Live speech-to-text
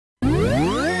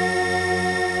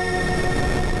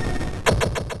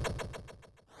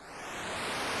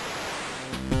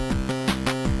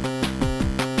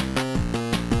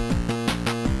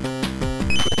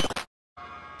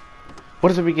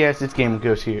What is up, you guys? It's Game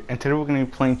Ghost here, and today we're going to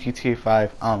be playing GTA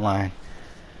 5 online.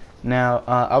 Now,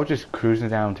 I was just cruising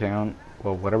downtown,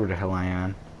 well, whatever the hell I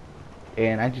am,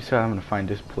 and I just thought I'm going to find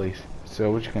this place.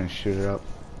 So we're just going to shoot it up.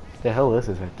 The hell is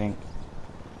this, I think?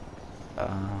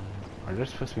 Are there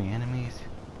supposed to be enemies?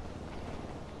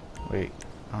 Wait,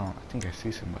 oh, I think I see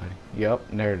somebody. Yep,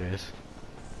 there it is.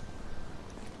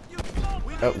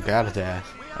 Oh, got his ass.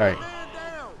 Alright.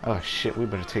 Oh shit, we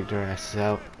better take their asses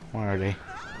out. Where are they?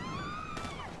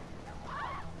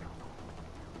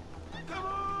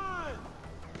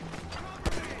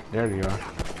 There they are.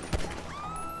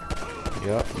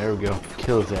 Yup, there we go.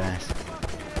 Kill his ass.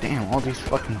 Damn, all these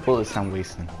fucking bullets I'm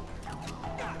wasting.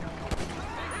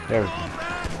 There we go.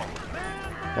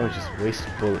 That was just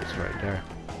wasted bullets right there.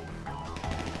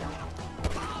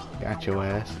 Got your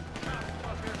ass.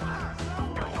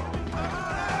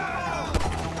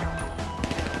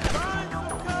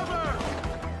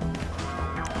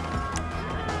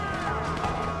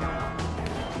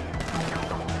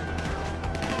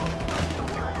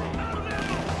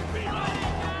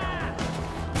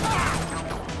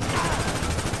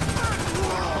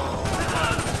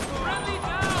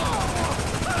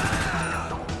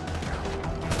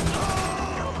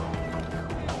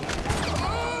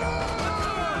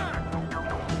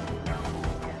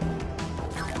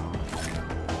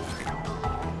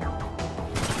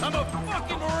 I'm a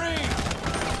fucking Marine!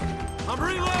 I'm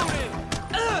reloading!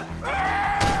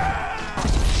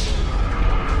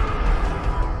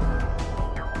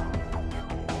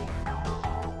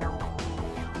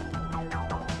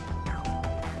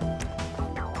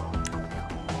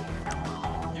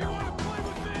 You wanna play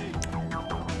with me?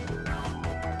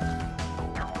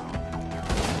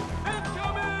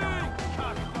 Incoming!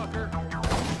 Cockfucker!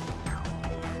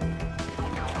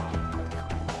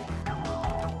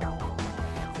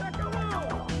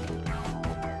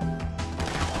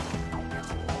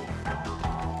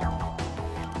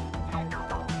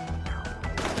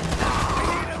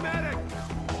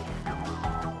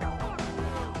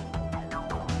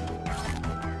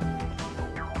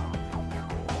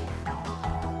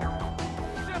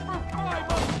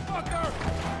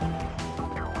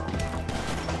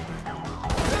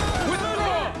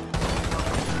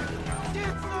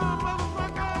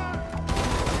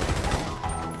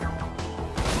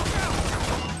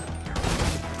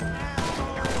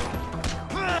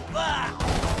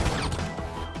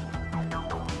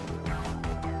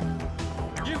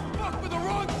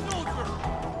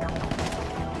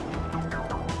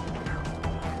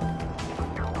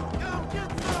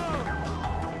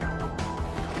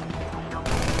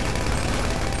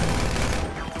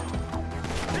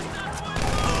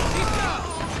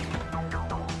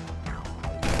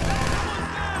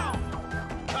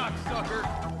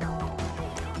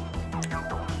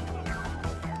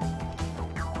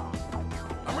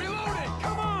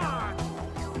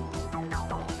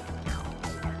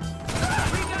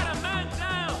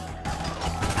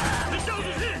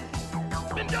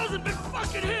 Mendoza's been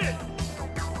fucking hit!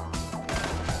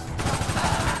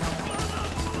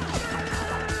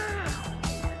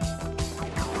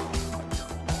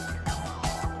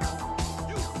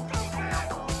 You scumbag!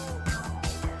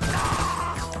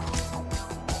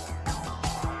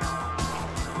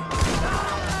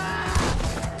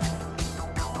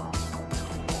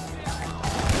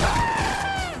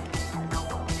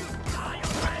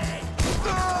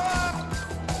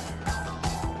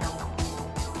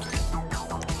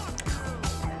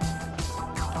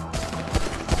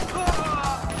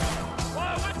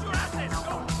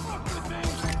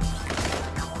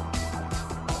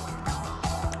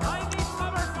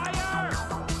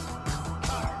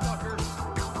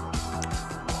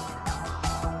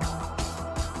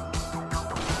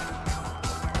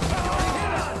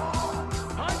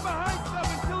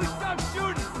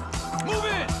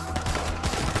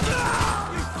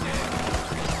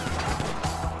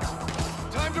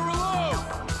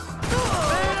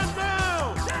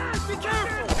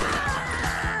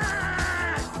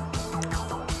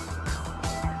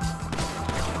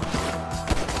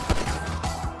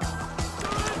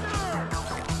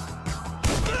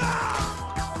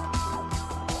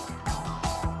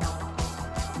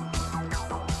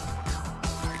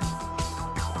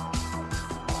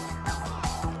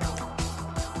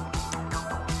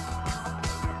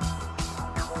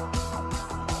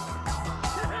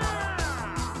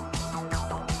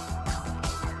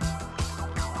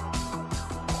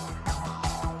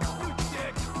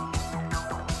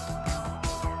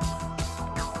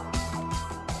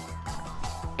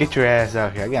 Get your ass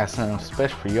out here. I got something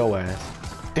special for your ass.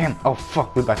 Damn. Oh,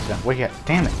 fuck. We about to die. Where you at?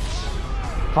 Damn it.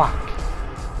 Fuck.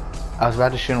 I was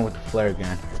about to shoot him with the flare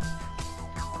gun.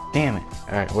 Damn it.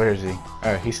 Alright, where is he?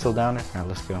 Alright, he's still down there? Alright,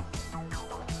 let's go.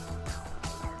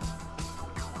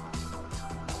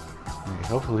 Alright,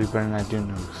 hopefully we better not do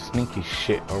no sneaky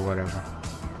shit or whatever.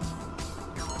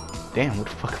 Damn, what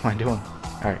the fuck am I doing?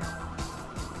 Alright.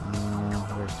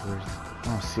 Where's I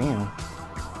don't see him.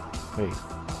 Wait.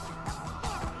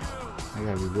 I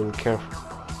gotta be really careful.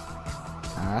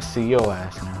 I see your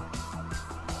ass now.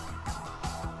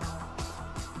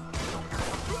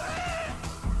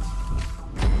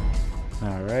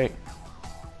 Alright.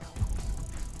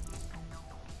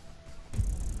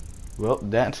 Well,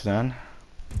 that's done.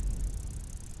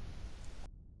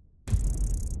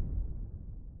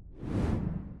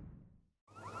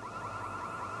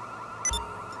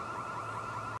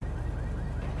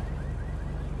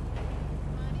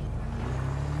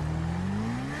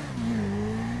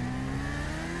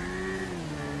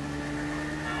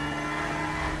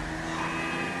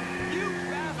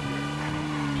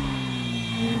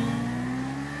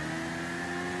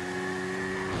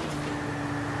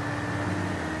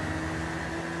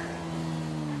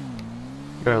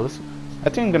 Bro, I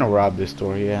think I'm gonna rob this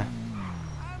store, yeah.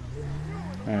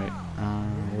 Alright,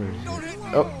 where is it?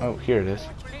 Oh, here it is.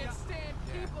 Can't stand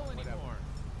people anymore.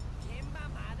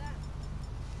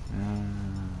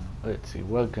 Let's see,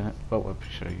 what weapon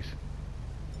should I use?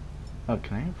 Oh,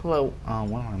 can I pull out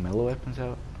one of my melee weapons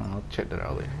out? I'll check that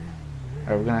out later.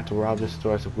 Alright, we're gonna have to rob this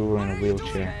store as if we were in a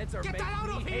wheelchair. Get that out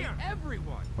of here!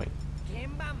 Everyone! Wait.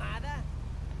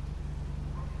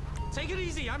 Take it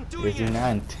easy, I'm doing Is he it!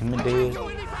 not intimidated Go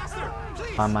any faster!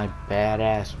 Please! by my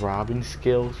badass robbing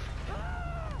skills?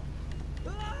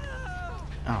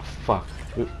 Oh, fuck.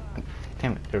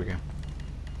 Damn it, there we go.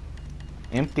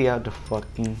 Empty out the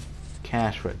fucking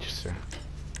cash register.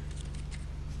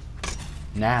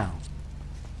 Now.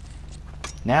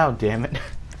 Now, damn it.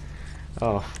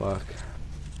 Oh, fuck.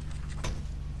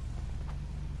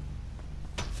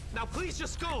 Now please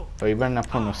just go! Oh, you better not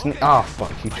pull no sneak. okay. Oh,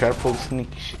 fuck. You tried to pull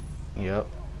sneaky shit. Yep.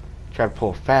 Tried to pull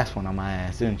a fast one on my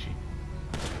ass, didn't you?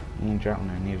 You ain't dropping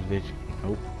that needle, did you?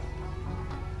 Nope.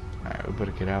 Alright, we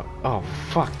better get out. Oh,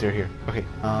 fuck. They're here. Okay. Go.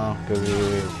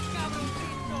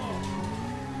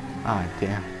 Ah,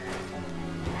 damn.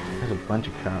 There's a bunch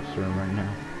of cops around right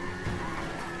now.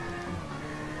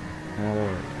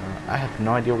 I have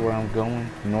no idea where I'm going,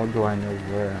 nor do I know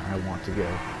where I want to go.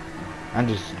 I'm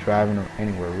just driving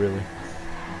anywhere, really.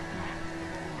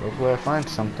 Hopefully I find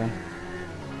something.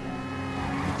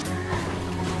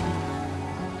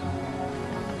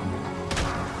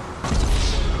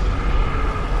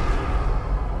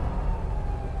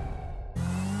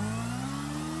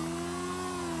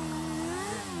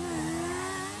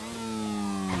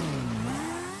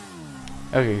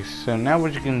 Okay, so now we're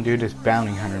just gonna do this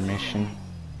bounty hunter mission.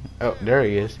 Oh, there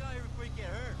he is.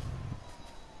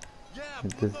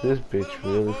 Does this bitch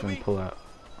really finna pull out?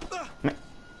 Man,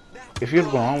 if you'd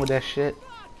go on with that shit.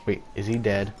 Wait, is he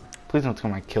dead? Please don't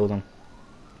tell me I killed him.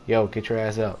 Yo, get your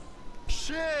ass up.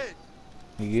 Shit!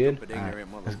 You good? Alright,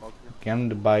 let's get him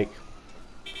the bike.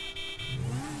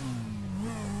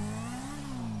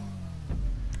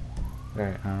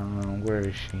 Alright, where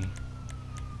is she?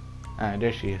 Alright,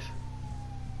 there she is.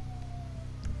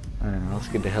 Alright, let's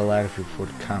get the hell out of here before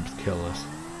the cops kill us.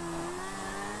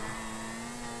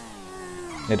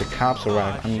 Yeah, the cops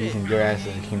arrive. I'm using your ass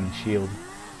as a human shield.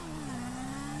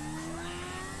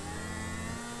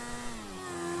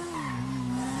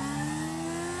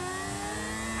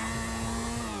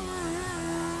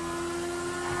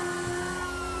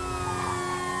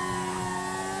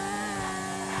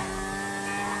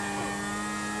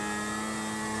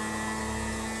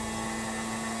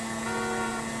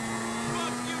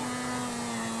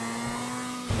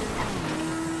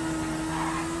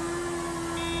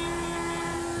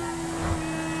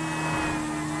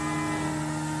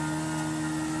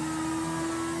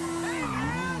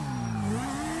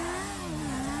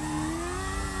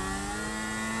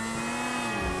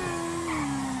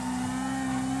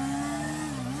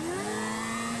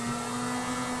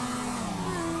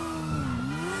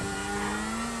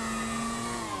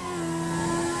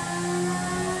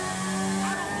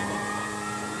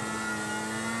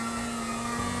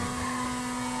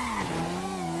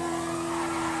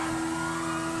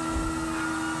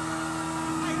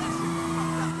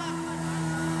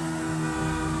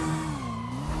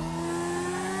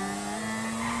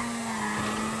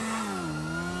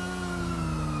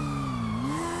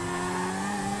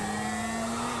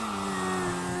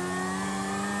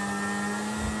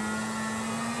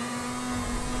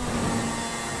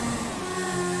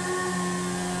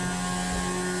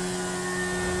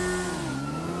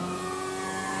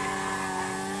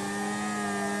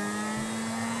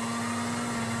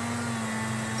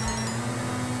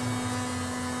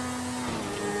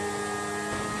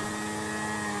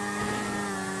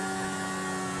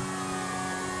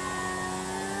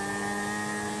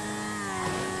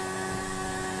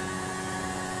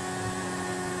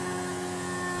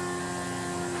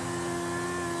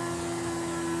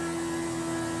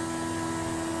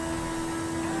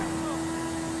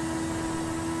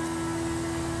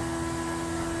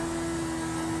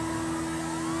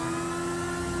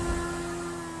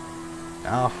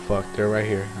 Oh fuck, they're right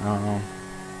here.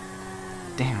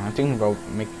 Damn, I'm thinking about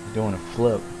doing a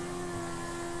flip.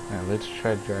 Now let's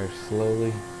try to drive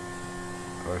slowly,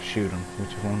 or shoot them, which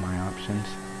is one of my options.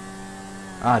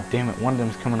 Ah, damn it, one of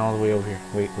them's coming all the way over here.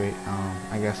 Wait,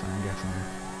 I got some.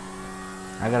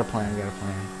 I got a plan.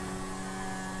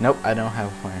 Nope, I don't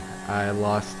have a plan. I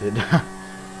lost it.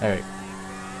 Alright.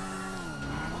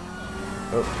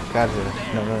 Oh, gotcha.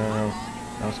 No.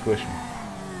 Don't squish me.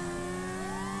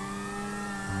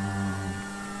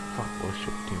 Fuck, what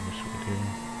should we do?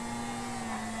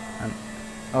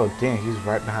 Oh, damn, he's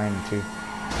right behind me, too.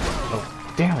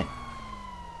 Oh, damn it.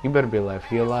 You better be alive.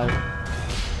 He alive?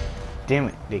 Damn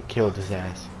it, they killed his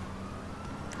ass.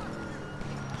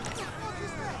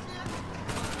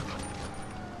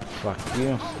 Fuck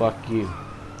you, fuck you.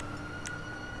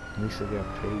 At least I got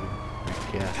paid,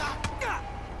 I guess.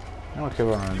 I don't care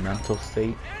about my mental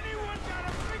state.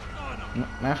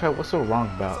 Matter of fact, what's so wrong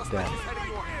about that?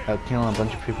 Killing a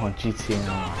bunch of people on GTA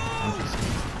Online. I'm just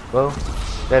saying. Well,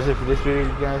 that's it for this video,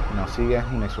 guys, and I'll see you guys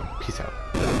in the next one. Peace out.